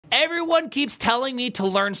Everyone keeps telling me to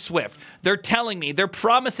learn Swift. They're telling me, they're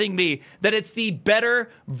promising me that it's the better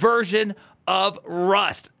version of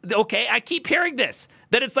Rust. Okay, I keep hearing this,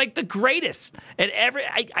 that it's like the greatest. And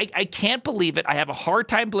I can't believe it. I have a hard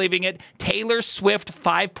time believing it. Taylor Swift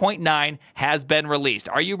 5.9 has been released.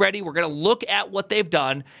 Are you ready? We're going to look at what they've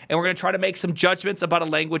done, and we're going to try to make some judgments about a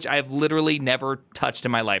language I have literally never touched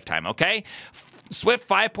in my lifetime, okay? Swift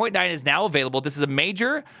 5.9 is now available. This is a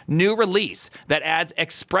major new release that adds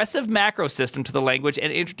expressive macro system to the language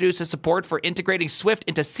and introduces support for integrating Swift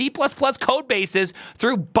into C++ code bases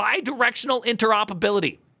through bidirectional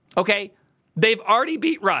interoperability. Okay? They've already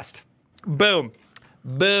beat Rust. Boom.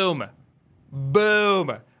 Boom.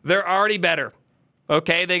 Boom. They're already better.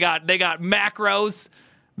 Okay? They got macros.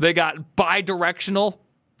 They got bidirectional.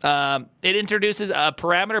 It introduces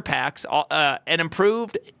parameter packs, an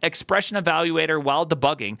improved expression evaluator while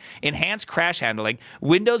debugging, enhanced crash handling,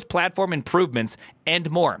 Windows platform improvements, and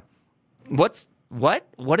more. What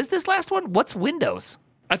is this last one? What's Windows?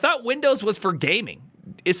 I thought Windows was for gaming.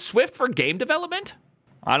 Is Swift for game development?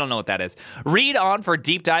 I don't know what that is. Read on for a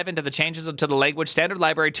deep dive into the changes to the language, standard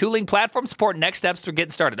library, tooling, platform support, next steps to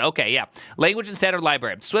getting started. Okay, yeah. Language and standard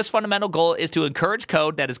library. Swift's fundamental goal is to encourage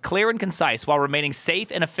code that is clear and concise while remaining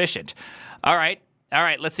safe and efficient. All right,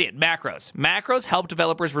 let's see it. Macros. Macros help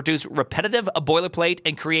developers reduce repetitive boilerplate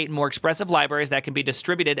and create more expressive libraries that can be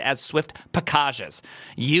distributed as Swift packages.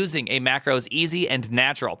 Using a macro is easy and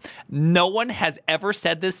natural. No one has ever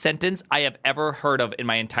said this sentence I have ever heard of in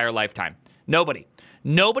my entire lifetime.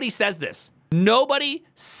 Nobody says this. Nobody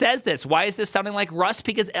says this. Why is this sounding like Rust?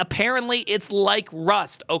 Because apparently it's like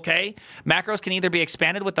Rust, okay? Macros can either be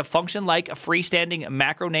expanded with a function like a freestanding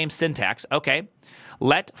macro name syntax, okay?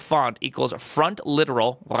 Let font equals front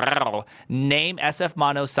literal name SF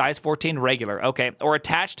mono size 14 regular, okay? Or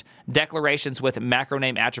attached declarations with macro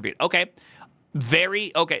name attribute, okay?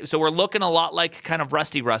 Okay, so we're looking a lot like kind of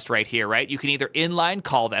Rusty Rust right here, right? You can either inline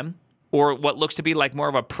call them, or what looks to be like more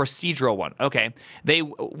of a procedural one. Okay, they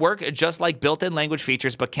work just like built-in language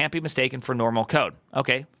features, but can't be mistaken for normal code.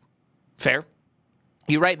 Okay, fair.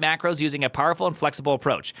 You write macros using a powerful and flexible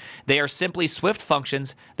approach. They are simply Swift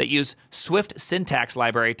functions that use Swift syntax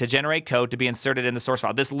library to generate code to be inserted in the source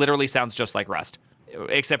file. This literally sounds just like Rust,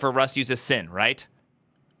 except for Rust uses sin, right?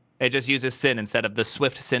 It just uses sin instead of the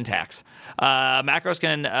Swift syntax. Macros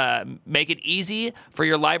can make it easy for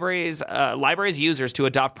your library's users to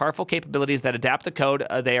adopt powerful capabilities that adapt the code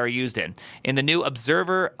they are used in. In the new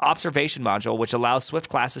Observer Observation module, which allows Swift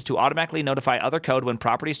classes to automatically notify other code when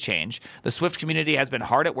properties change, the Swift community has been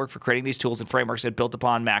hard at work for creating these tools and frameworks that built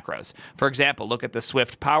upon macros. For example, look at the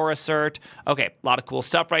Swift Power Assert. Okay, a lot of cool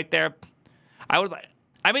stuff right there.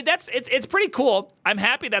 I mean, it's pretty cool. I'm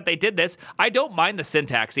happy that they did this. I don't mind the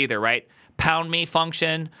syntax either, right? Pound me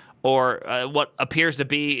function or what appears to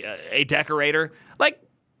be a decorator. Like,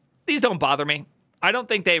 these don't bother me. I don't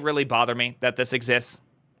think they really bother me that this exists,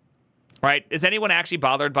 right? Is anyone actually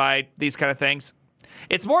bothered by these kind of things?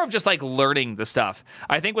 It's more of just like learning the stuff.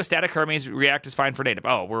 I think with static Hermes, React is fine for native.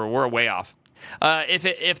 Oh, we're way off.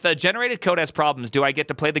 If the generated code has problems, do I get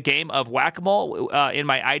to play the game of whack-a-mole in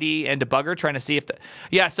my IDE and debugger trying to see if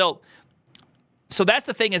so that's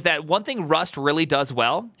the thing, is that one thing Rust really does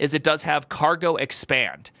well is it does have cargo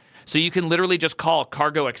expand. So you can literally just call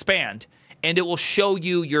cargo expand and it will show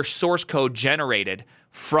you your source code generated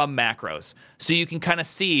from macros. So you can kind of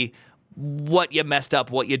see what you messed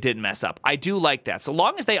up, what you didn't mess up. I do like that. So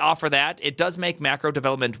long as they offer that, it does make macro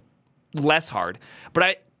development less hard.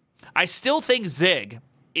 But I still think Zig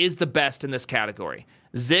is the best in this category.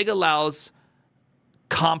 Zig allows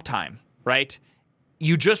comp time, right?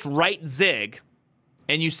 You just write Zig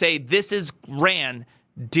and you say this is ran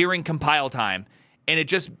during compile time,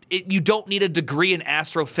 and you don't need a degree in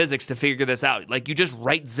astrophysics to figure this out. Like, you just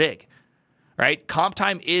write Zig, right? Comp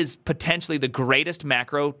time is potentially the greatest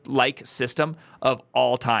macro-like system of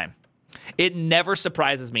all time. It never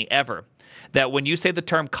surprises me ever that when you say the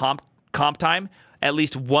term comp time, at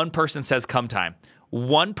least one person says come time.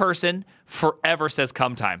 One person forever says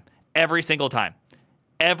come time. Every single time.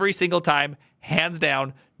 Every single time, hands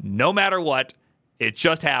down, no matter what, it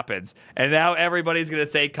just happens. And now everybody's going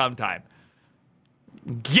to say come time.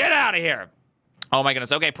 Get out of here. Oh my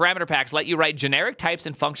goodness. Okay, parameter packs let you write generic types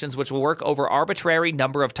and functions which will work over arbitrary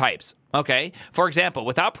number of types. Okay, for example,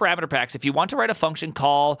 without parameter packs, if you want to write a function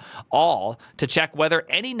call all to check whether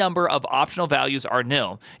any number of optional values are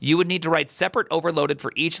nil, you would need to write separate overloaded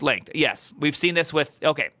for each length. Yes, we've seen this with,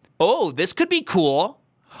 okay. Oh, this could be cool.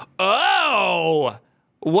 Oh,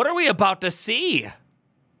 what are we about to see?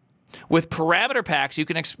 With parameter packs, you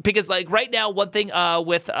can, because like right now, one thing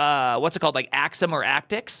with, what's it called, like Axum or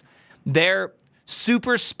Actix, they're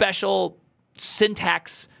super special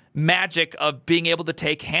syntax magic of being able to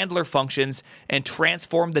take handler functions and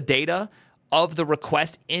transform the data of the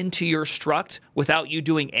request into your struct without you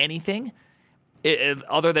doing anything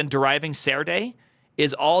other than deriving Serday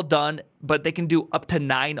is all done, but they can do up to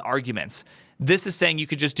 9 arguments. This is saying you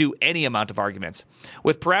could just do any amount of arguments.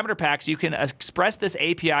 With parameter packs, you can express this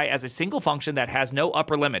API as a single function that has no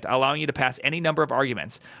upper limit, allowing you to pass any number of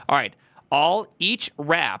arguments. All right, each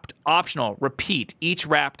wrapped, optional, repeat, each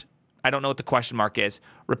wrapped, I don't know what the question mark is,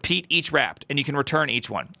 repeat each wrapped, and you can return each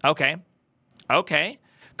one. Okay.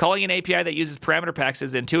 Calling an API that uses parameter packs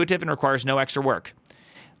is intuitive and requires no extra work.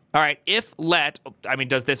 All right, if let,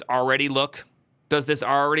 does this already look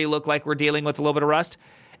like we're dealing with a little bit of Rust?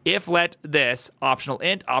 If let this, optional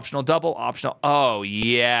int, optional double, optional, oh,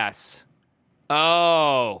 yes.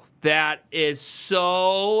 Oh, that is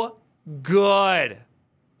so good.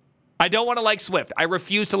 I don't want to like Swift. I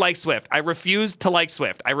refuse to like Swift. I refuse to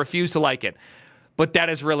like it. But that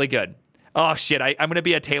is really good. Oh, shit, I'm going to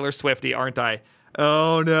be a Taylor Swiftie, aren't I?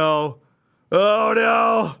 Oh, no.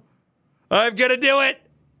 I'm going to do it.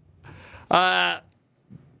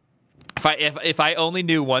 If I only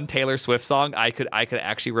knew one Taylor Swift song, I could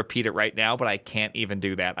actually repeat it right now, but I can't even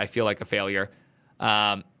do that. I feel like a failure.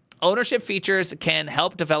 Ownership features can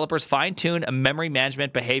help developers fine-tune a memory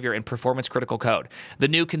management behavior in performance-critical code. The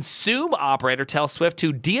new consume operator tells Swift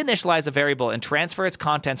to deinitialize a variable and transfer its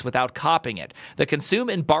contents without copying it. The consume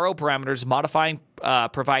and borrow parameters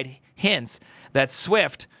provide hints that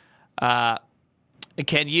Swift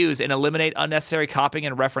can use and eliminate unnecessary copying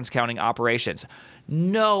and reference counting operations.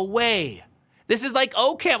 No way. This is like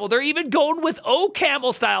OCaml. They're even going with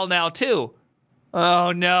OCaml style now, too.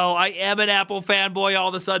 Oh, no. I am an Apple fanboy all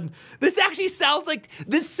of a sudden. This actually sounds like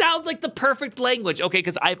the perfect language. Okay,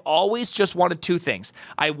 because I've always just wanted 2 things.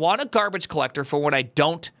 I want a garbage collector for when I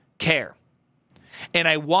don't care. And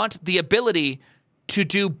I want the ability to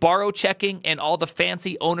do borrow checking and all the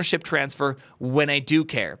fancy ownership transfer when I do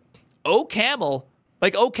care. OCaml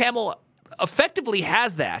effectively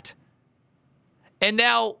has that. And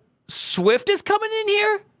now Swift is coming in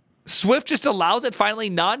here? Swift just allows it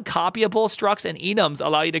finally. Non-copyable structs and enums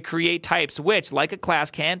allow you to create types which, like a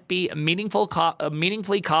class, can't be meaningfully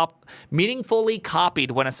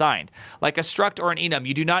copied when assigned. Like a struct or an enum,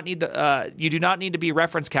 you do not need to be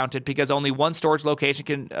reference counted because only one storage location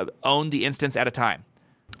can own the instance at a time.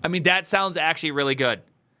 That sounds actually really good.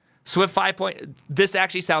 Swift 5. This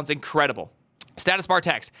actually sounds incredible. Status bar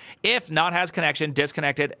text. If not has connection,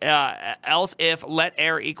 disconnected. Else if let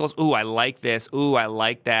error equals. Ooh, I like this. Ooh, I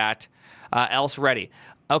like that. Else ready.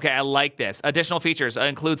 Okay, I like this. Additional features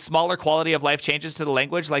include smaller quality of life changes to the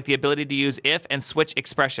language, like the ability to use if and switch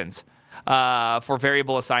expressions for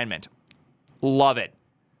variable assignment. Love it.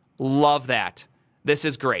 Love that. This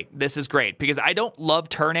is great. This is great because I don't love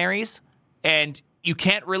ternaries, and you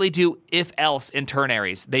can't really do if else in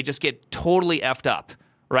ternaries. They just get totally effed up.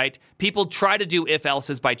 Right? People try to do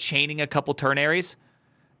if-elses by chaining a couple ternaries.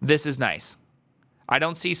 This is nice. I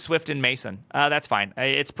don't see Swift and Mason. That's fine.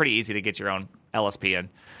 It's pretty easy to get your own LSP in.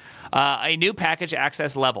 A new package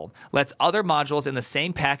access level lets other modules in the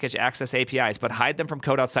same package access APIs, but hide them from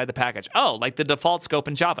code outside the package. Oh, like the default scope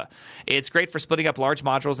in Java. It's great for splitting up large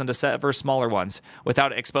modules into several smaller ones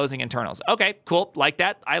without exposing internals. Okay, cool. Like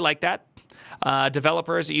that. I like that.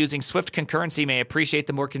 Developers using Swift concurrency may appreciate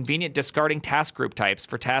the more convenient discarding task group types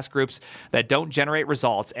for task groups that don't generate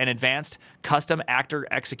results, and advanced custom actor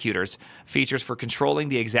executors features for controlling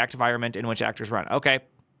the exact environment in which actors run. Okay.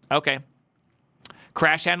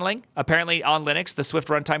 Crash handling. Apparently on Linux, the Swift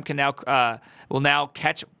runtime will now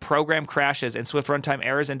catch program crashes and Swift runtime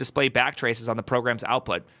errors and display backtraces on the program's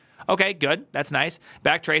output. Okay, good. That's nice.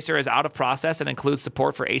 Backtracer is out of process and includes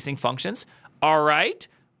support for async functions. All right.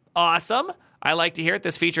 Awesome. I like to hear it.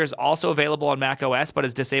 This feature is also available on Mac OS, but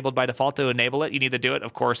is disabled by default. To enable it, you need to do it,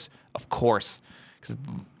 of course, because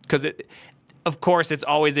it's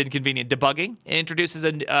always inconvenient. Debugging. It introduces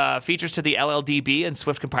features to the LLDB and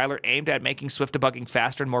Swift compiler aimed at making Swift debugging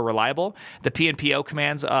faster and more reliable. The P and PO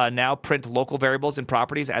commands now print local variables and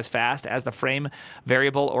properties as fast as the frame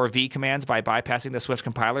variable or V commands by bypassing the Swift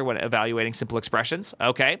compiler when evaluating simple expressions.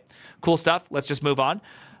 Okay, cool stuff. Let's just move on.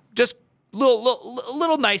 Just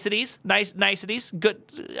little niceties. Good.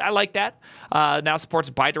 I like that. Now supports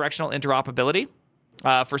bidirectional interoperability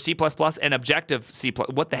for C++ and Objective C++.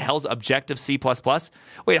 What the hell's Objective C++?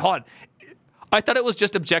 Wait, hold on. I thought it was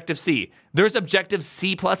just Objective C. There's Objective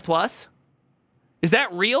C++? Is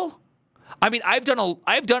that real? I've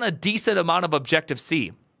done a decent amount of Objective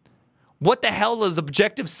C. What the hell is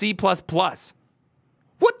Objective C++? What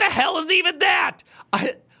the hell is even that?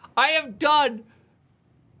 I have done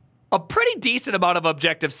a pretty decent amount of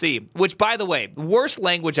Objective-C, which, by the way, worst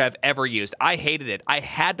language I've ever used. I hated it. I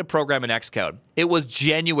had to program in Xcode. It was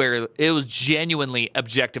genuinely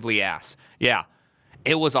objectively ass. Yeah,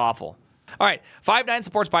 it was awful. All right, 5.9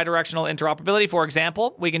 supports bidirectional interoperability. For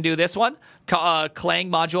example, we can do this one. Clang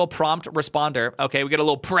module prompt responder. Okay, we get a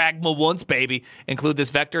little pragma once, baby. Include this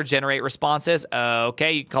vector, generate responses.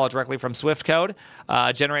 Okay, you can call it directly from Swift code.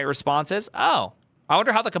 Generate responses. Oh, I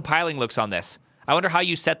wonder how the compiling looks on this. I wonder how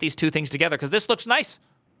you set these two things together, because this looks nice.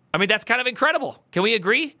 I mean, that's kind of incredible. Can we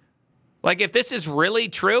agree? Like, if this is really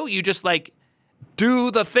true, you just, like, do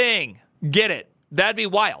the thing. Get it. That'd be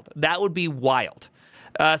wild. That would be wild.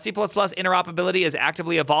 C++ interoperability is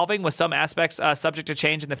actively evolving, with some aspects subject to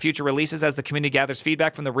change in the future releases as the community gathers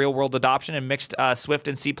feedback from the real-world adoption and mixed Swift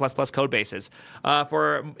and C++ code bases.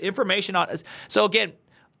 For information on... So, again,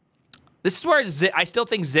 this is where I still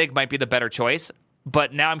think Zig might be the better choice.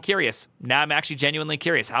 But now I'm curious. Now I'm actually genuinely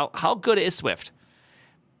curious. How good is Swift?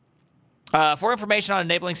 For information on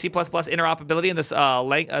enabling C++ interoperability in this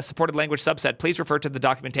supported language subset, please refer to the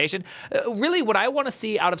documentation. Really, what I want to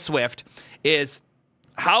see out of Swift is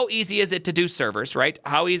how easy is it to do servers, right?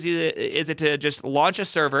 How easy is it to just launch a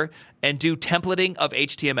server and do templating of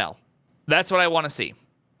HTML? That's what I want to see.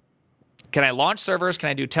 Can I launch servers? Can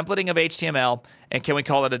I do templating of HTML? And can we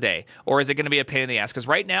call it a day? Or is it going to be a pain in the ass? Because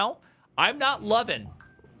right now, I'm not loving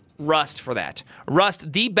Rust for that.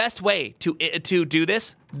 Rust, the best way to do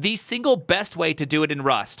this, the single best way to do it in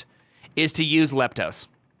Rust is to use Leptos.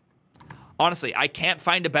 Honestly, I can't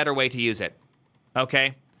find a better way to use it,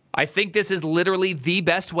 okay? I think this is literally the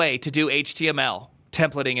best way to do HTML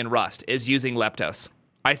templating in Rust, is using Leptos.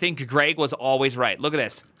 I think Greg was always right. Look at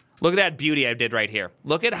this. Look at that beauty I did right here.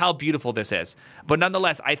 Look at how beautiful this is. But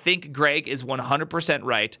nonetheless, I think Greg is 100%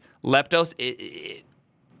 right. Leptos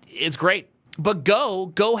is great. But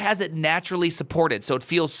Go has it naturally supported, so it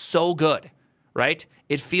feels so good, right?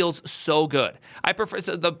 It feels so good. I prefer...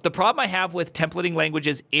 So the problem I have with templating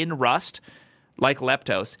languages in Rust, like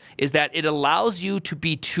Leptos, is that it allows you to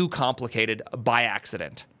be too complicated by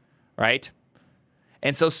accident, right?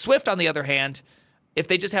 And so Swift, on the other hand, if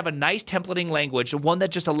they just have a nice templating language, one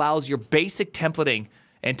that just allows your basic templating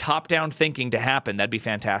and top-down thinking to happen, that'd be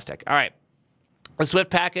fantastic. All right. A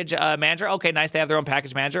Swift package manager. Okay, nice. They have their own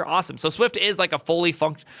package manager. Awesome. So Swift is like a fully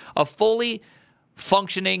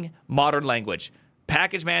functioning modern language.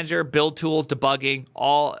 Package manager, build tools, debugging,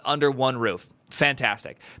 all under one roof.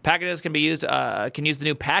 Fantastic. Packages can be used. Can use the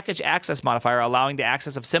new package access modifier, allowing the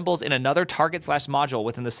access of symbols in another target/module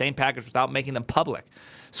within the same package without making them public.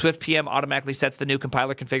 Swift PM automatically sets the new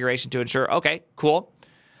compiler configuration to ensure. Okay, cool.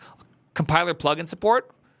 Compiler plugin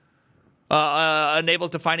support. Enables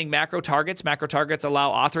defining macro targets. Macro targets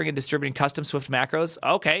allow authoring and distributing custom Swift macros.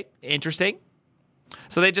 Okay, interesting.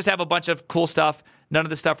 So they just have a bunch of cool stuff. None of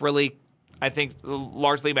the stuff really, I think,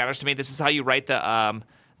 largely matters to me. This is how you write the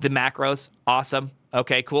macros. Awesome.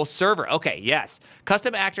 Okay, cool. Server. Okay, yes.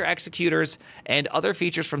 Custom actor executors and other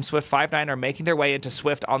features from Swift 5.9 are making their way into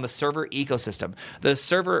Swift on the server ecosystem. The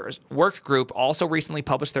server work group also recently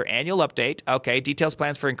published their annual update. Okay, details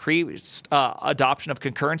plans for increased adoption of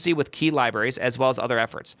concurrency with key libraries as well as other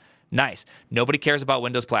efforts. Nice. Nobody cares about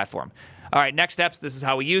Windows platform. All right, next steps. This is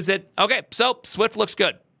how we use it. Okay, so Swift looks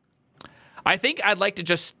good. I think I'd like to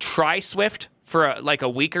just try Swift for like a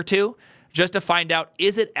week or two just to find out,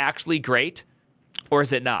 is it actually great? Or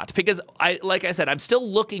is it not? Because, like I said, I'm still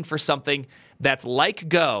looking for something that's like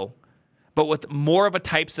Go, but with more of a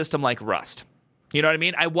type system like Rust. You know what I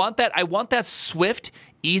mean? I want that swift,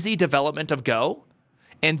 easy development of Go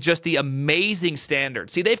and just the amazing standard.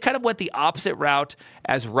 See, they've kind of went the opposite route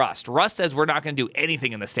as Rust. Rust says we're not going to do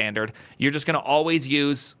anything in the standard. You're just going to always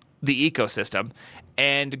use the ecosystem.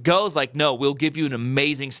 And Go's like, no, we'll give you an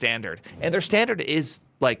amazing standard. And their standard is,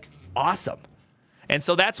 like, awesome. And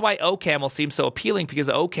so that's why OCaml seems so appealing, because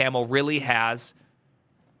OCaml really has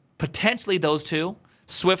potentially those two.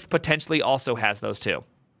 Swift potentially also has those two.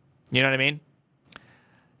 You know what I mean?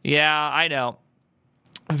 Yeah, I know.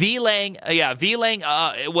 VLang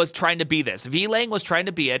was trying to be this. VLang was trying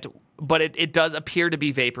to be it, but it does appear to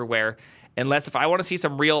be vaporware. Unless if I want to see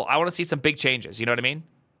some big changes. You know what I mean?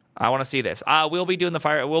 I want to see this. We'll be doing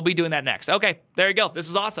that next. Okay, there you go. This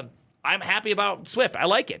is awesome. I'm happy about Swift. I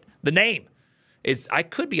like it. The name is, I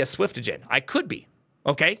could be a Swiftogen. I could be.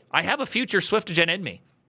 Okay? I have a future Swiftogen in me.